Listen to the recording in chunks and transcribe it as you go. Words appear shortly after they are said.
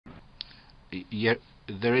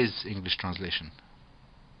There is English translation.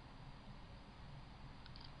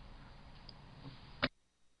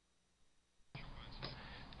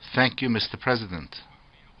 Thank you, Mr. President.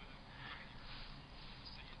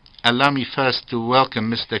 Allow me first to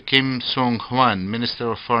welcome Mr. Kim Sung-hwan,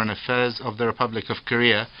 Minister of Foreign Affairs of the Republic of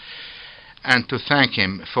Korea, and to thank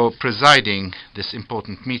him for presiding this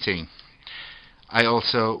important meeting. I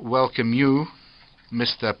also welcome you,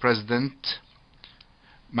 Mr. President,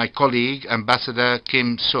 my colleague, Ambassador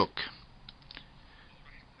Kim Suk.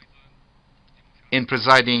 In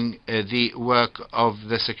presiding the work of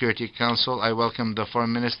the Security Council, I welcome the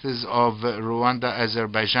foreign ministers of Rwanda,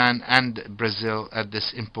 Azerbaijan, and Brazil at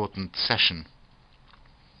this important session.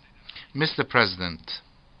 Mr. President,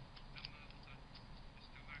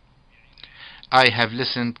 I have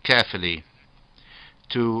listened carefully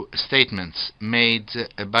to statements made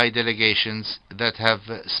by delegations that have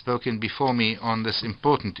spoken before me on this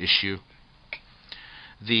important issue,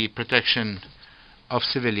 the protection of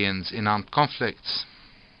civilians in armed conflicts.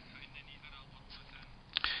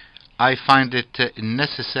 I find it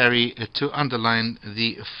necessary to underline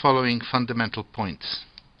the following fundamental points.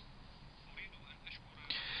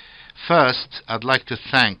 First, I'd like to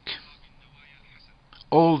thank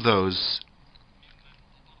all those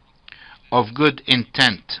of good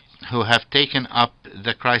intent who have taken up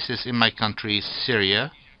the crisis in my country,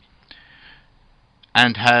 Syria,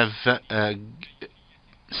 and have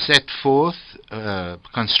set forth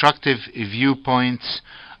constructive viewpoints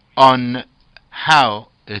on how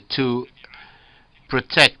to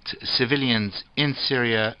protect civilians in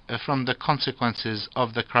Syria from the consequences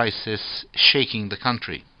of the crisis shaking the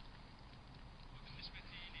country.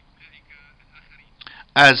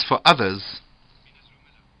 As for other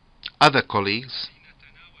colleagues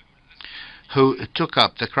who took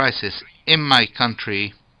up the crisis in my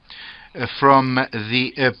country from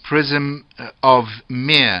the prism of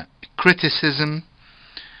mere criticism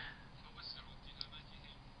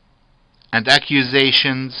and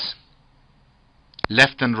accusations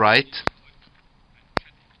left and right,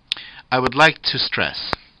 I would like to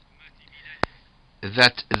stress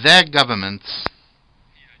that their governments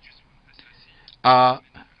are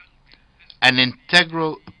an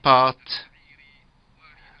integral part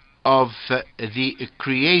of the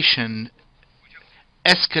creation,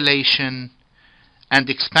 escalation, and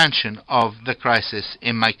expansion of the crisis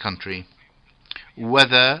in my country,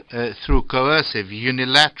 whether through coercive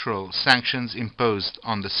unilateral sanctions imposed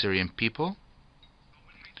on the Syrian people,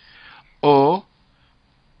 or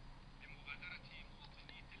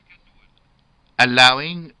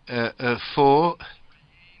allowing for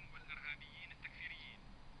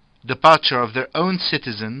departure of their own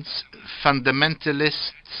citizens,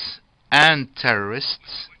 fundamentalists and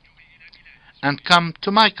terrorists, and come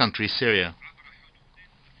to my country, Syria,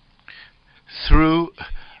 through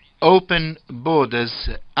open borders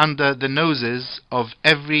under the noses of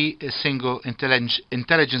every single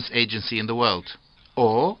intelligence agency in the world,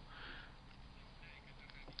 or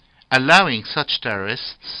allowing such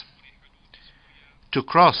terrorists to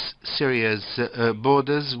cross Syria's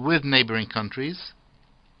borders with neighboring countries,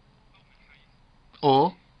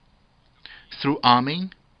 or through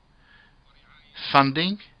arming,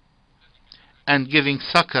 funding, and giving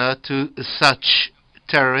succor to such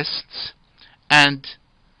terrorists and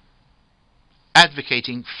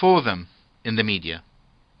advocating for them in the media.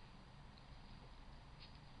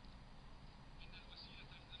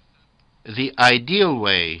 The ideal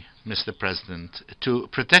way, Mr. President, to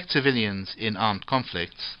protect civilians in armed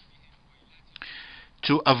conflicts,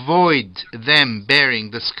 to avoid them bearing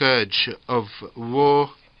the scourge of war,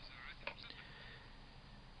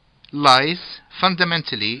 lies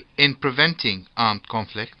fundamentally in preventing armed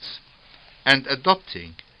conflicts and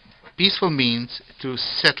adopting peaceful means to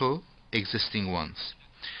settle existing ones,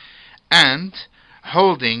 and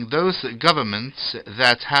holding those governments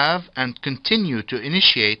that have and continue to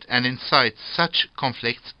initiate and incite such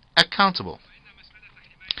conflicts accountable.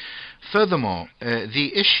 Furthermore,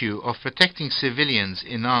 the issue of protecting civilians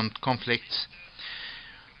in armed conflicts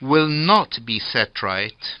will not be set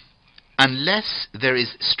right unless there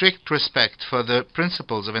is strict respect for the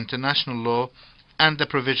principles of international law and the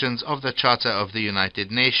provisions of the Charter of the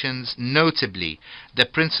United Nations, notably the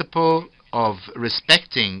principle of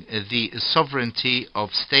respecting the sovereignty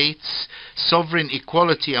of states, sovereign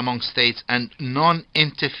equality among states, and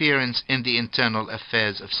non-interference in the internal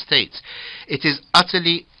affairs of states. It is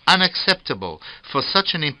utterly unacceptable for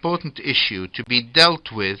such an important issue to be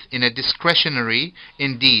dealt with in a discretionary,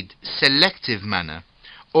 indeed selective manner,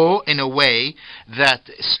 or in a way that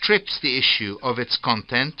strips the issue of its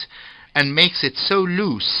content and makes it so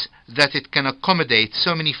loose that it can accommodate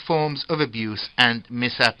so many forms of abuse and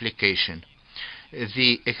misapplication.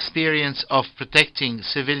 The experience of protecting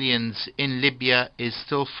civilians in Libya is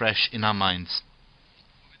still fresh in our minds.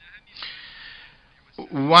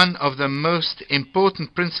 One of the most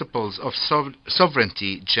important principles of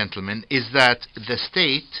sovereignty, gentlemen, is that the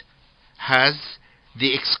state has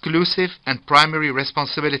the exclusive and primary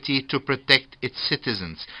responsibility to protect its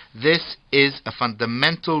citizens. This is a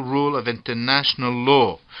fundamental rule of international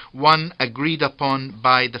law, one agreed upon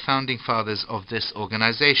by the founding fathers of this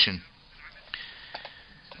organization.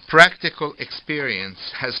 Practical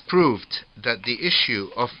experience has proved that the issue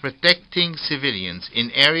of protecting civilians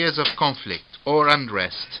in areas of conflict or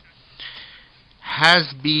unrest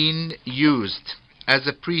has been used as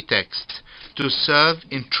a pretext to serve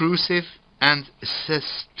intrusive and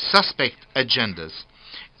suspect agendas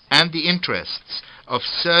and the interests of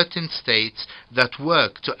certain states that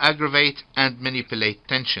work to aggravate and manipulate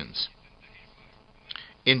tensions.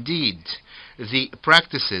 Indeed, the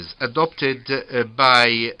practices adopted by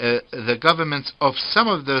the governments of some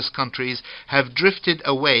of those countries have drifted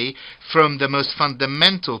away from the most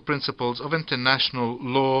fundamental principles of international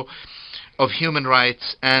law, of human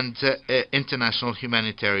rights, and international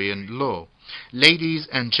humanitarian law. Ladies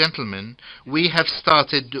and gentlemen, we have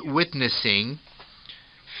started witnessing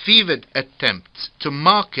fevered attempts to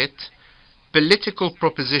market political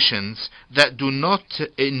propositions that do not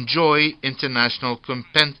enjoy international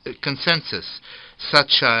consensus,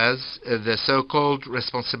 such as the so-called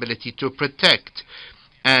responsibility to protect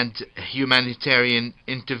and humanitarian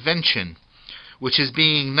intervention, which is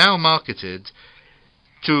being now marketed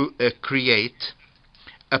to create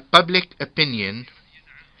a public opinion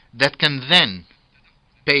that can then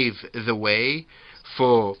pave the way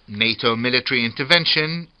for NATO military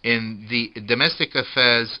intervention in the domestic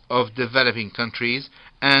affairs of developing countries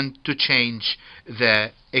and to change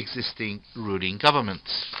their existing ruling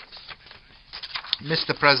governments.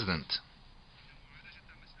 Mr. President,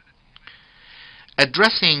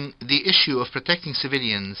 addressing the issue of protecting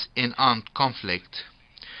civilians in armed conflict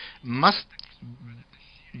must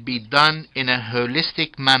be done in a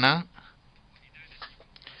holistic manner,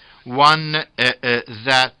 one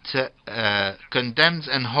that condemns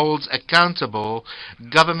and holds accountable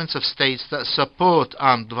governments of states that support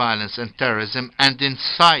armed violence and terrorism and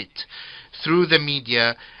incite through the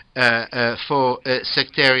media for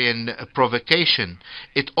sectarian provocation.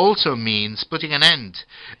 It also means putting an end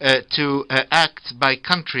to acts by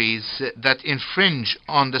countries that infringe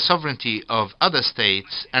on the sovereignty of other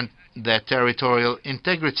states and their territorial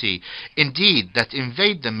integrity, indeed that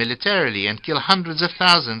invade them militarily and kill hundreds of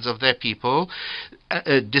thousands of their people,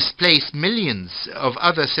 displace millions of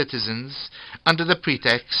other citizens under the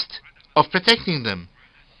pretext of protecting them.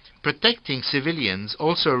 Protecting civilians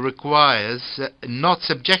also requires not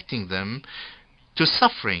subjecting them to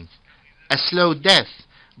suffering, a slow death,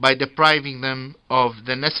 by depriving them of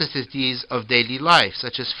the necessities of daily life,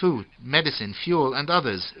 such as food, medicine, fuel, and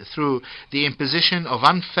others, through the imposition of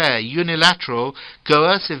unfair, unilateral,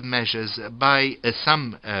 coercive measures by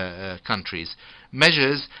some countries,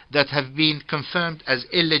 measures that have been confirmed as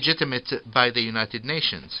illegitimate by the United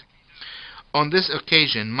Nations. On this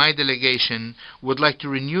occasion, my delegation would like to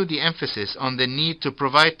renew the emphasis on the need to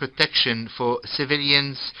provide protection for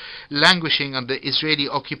civilians languishing under Israeli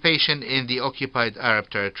occupation in the occupied Arab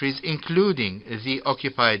territories, including the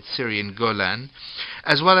occupied Syrian Golan,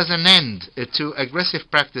 as well as an end to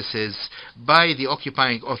aggressive practices by the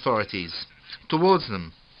occupying authorities towards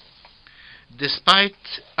them.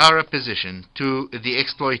 Despite our opposition to the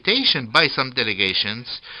exploitation by some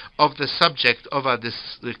delegations of the subject of our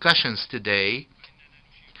discussions today,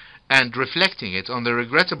 and reflecting it on the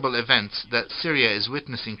regrettable events that Syria is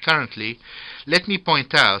witnessing currently, let me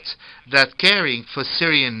point out that caring for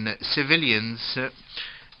Syrian civilians,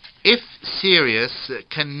 if serious,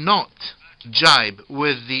 cannot jibe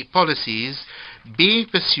with the policies being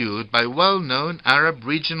pursued by well-known Arab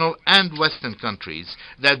regional and Western countries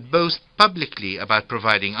that boast publicly about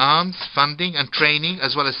providing arms, funding and training,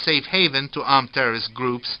 as well as safe haven to armed terrorist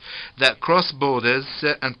groups that cross borders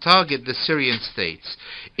and target the Syrian states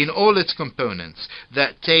in all its components,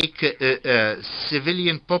 that take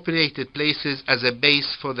civilian populated places as a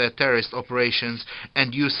base for their terrorist operations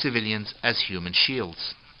and use civilians as human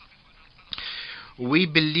shields. We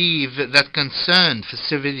believe that concern for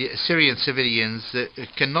Syrian civilians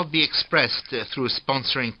cannot be expressed through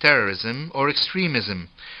sponsoring terrorism or extremism,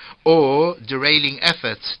 or derailing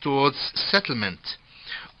efforts towards settlement,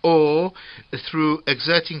 or through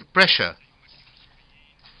exerting pressure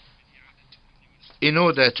in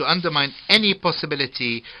order to undermine any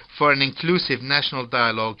possibility for an inclusive national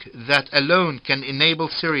dialogue that alone can enable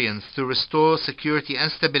Syrians to restore security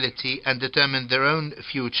and stability and determine their own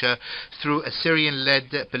future through a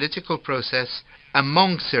Syrian-led political process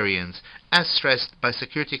among Syrians, as stressed by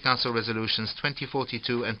Security Council resolutions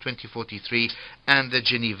 2042 and 2043 and the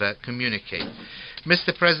Geneva Communique.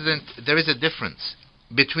 Mr. President, there is a difference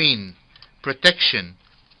between protection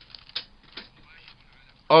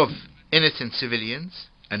of innocent civilians,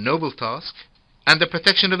 a noble task, and the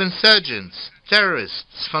protection of insurgents,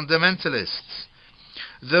 terrorists, fundamentalists,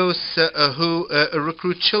 those who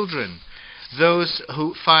recruit children, those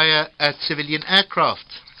who fire at civilian aircraft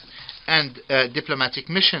and diplomatic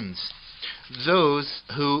missions, those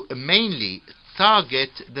who mainly target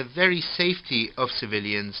the very safety of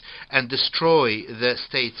civilians and destroy the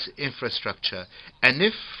state's infrastructure, an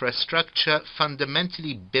infrastructure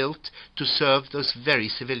fundamentally built to serve those very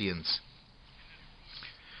civilians.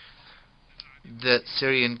 The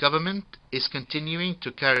Syrian government is continuing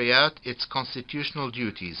to carry out its constitutional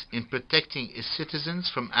duties in protecting its citizens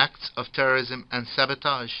from acts of terrorism and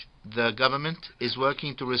sabotage. The government is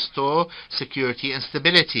working to restore security and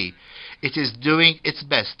stability. It is doing its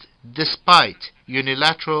best, despite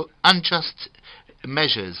unilateral, unjust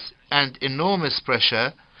measures and enormous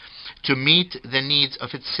pressure, to meet the needs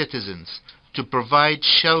of its citizens, to provide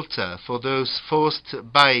shelter for those forced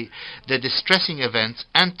by the distressing events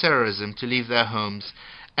and terrorism to leave their homes,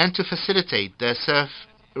 and to facilitate their safe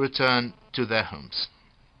return to their homes.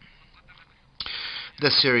 The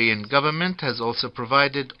Syrian government has also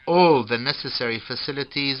provided all the necessary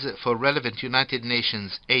facilities for relevant United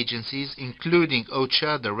Nations agencies, including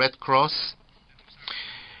OCHA, the Red Cross,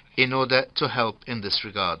 in order to help in this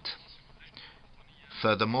regard.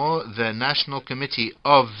 Furthermore, the National Committee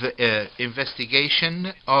of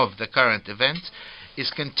Investigation of the current event is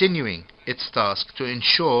continuing its task to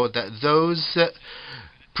ensure that those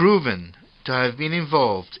proven to have been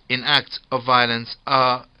involved in acts of violence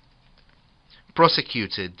are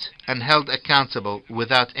prosecuted and held accountable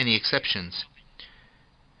without any exceptions.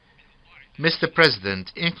 Mr. President,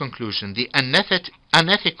 in conclusion, the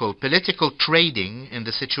unethical political trading in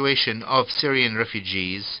the situation of Syrian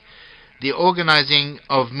refugees, the organizing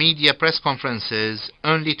of media press conferences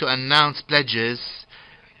only to announce pledges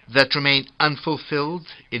that remain unfulfilled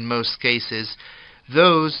in most cases,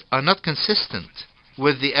 those are not consistent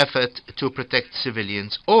with the effort to protect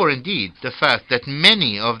civilians, or indeed the fact that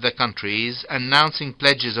many of the countries announcing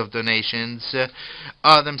pledges of donations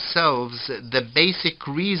are themselves the basic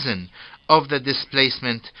reason of the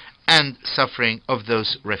displacement and suffering of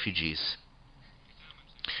those refugees.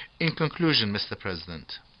 In conclusion, Mr.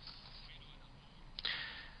 President,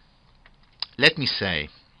 let me say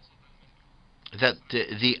that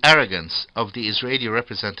the arrogance of the Israeli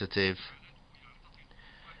representative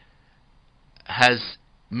has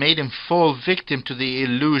made him fall victim to the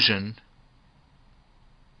illusion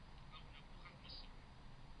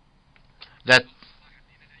that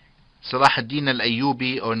Salah ad-Din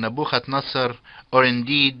al-Ayyubi or Nebuchadnezzar or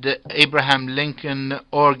indeed Abraham Lincoln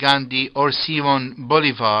or Gandhi or Simon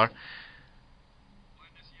Bolivar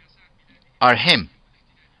are him,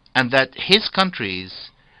 and that his country's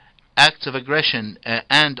acts of aggression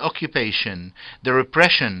and occupation, the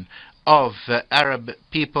repression of Arab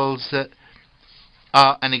peoples,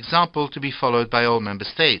 are an example to be followed by all member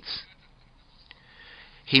states.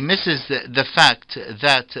 He misses the fact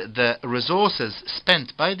that the resources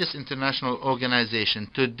spent by this international organization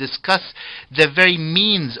to discuss the very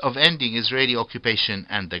means of ending Israeli occupation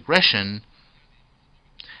and aggression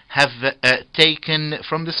have taken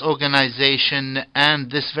from this organization and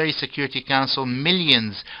this very Security Council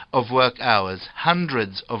millions of work hours,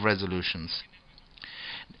 hundreds of resolutions.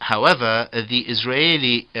 However, the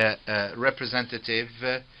Israeli representative,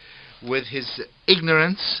 with his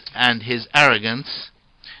ignorance and his arrogance,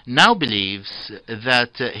 now believes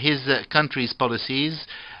that his country's policies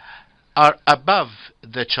are above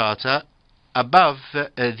the Charter, above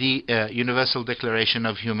the Universal Declaration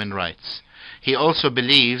of Human Rights. He also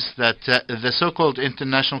believes that the so-called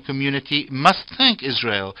international community must thank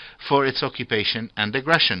Israel for its occupation and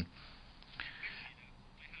aggression,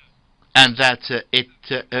 and that it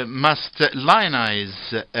must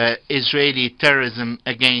lionize Israeli terrorism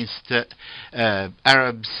against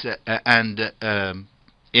Arabs and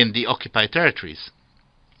in the occupied territories.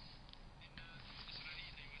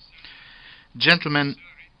 Gentlemen,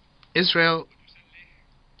 Israel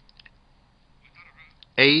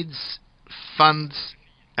aids, funds,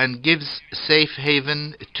 and gives safe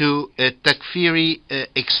haven to Takfiri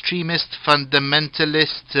extremist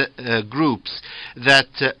fundamentalist groups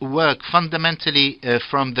that work fundamentally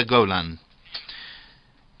from the Golan.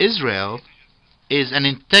 Israel is an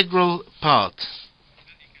integral part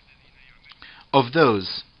of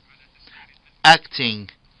those acting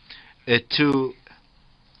to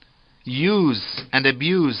use and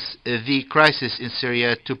abuse the crisis in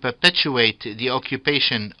Syria to perpetuate the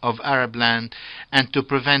occupation of Arab land and to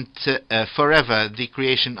prevent forever the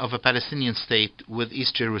creation of a Palestinian state with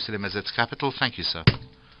East Jerusalem as its capital. Thank you, sir.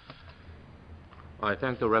 I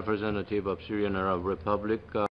thank the representative of Syrian Arab Republic.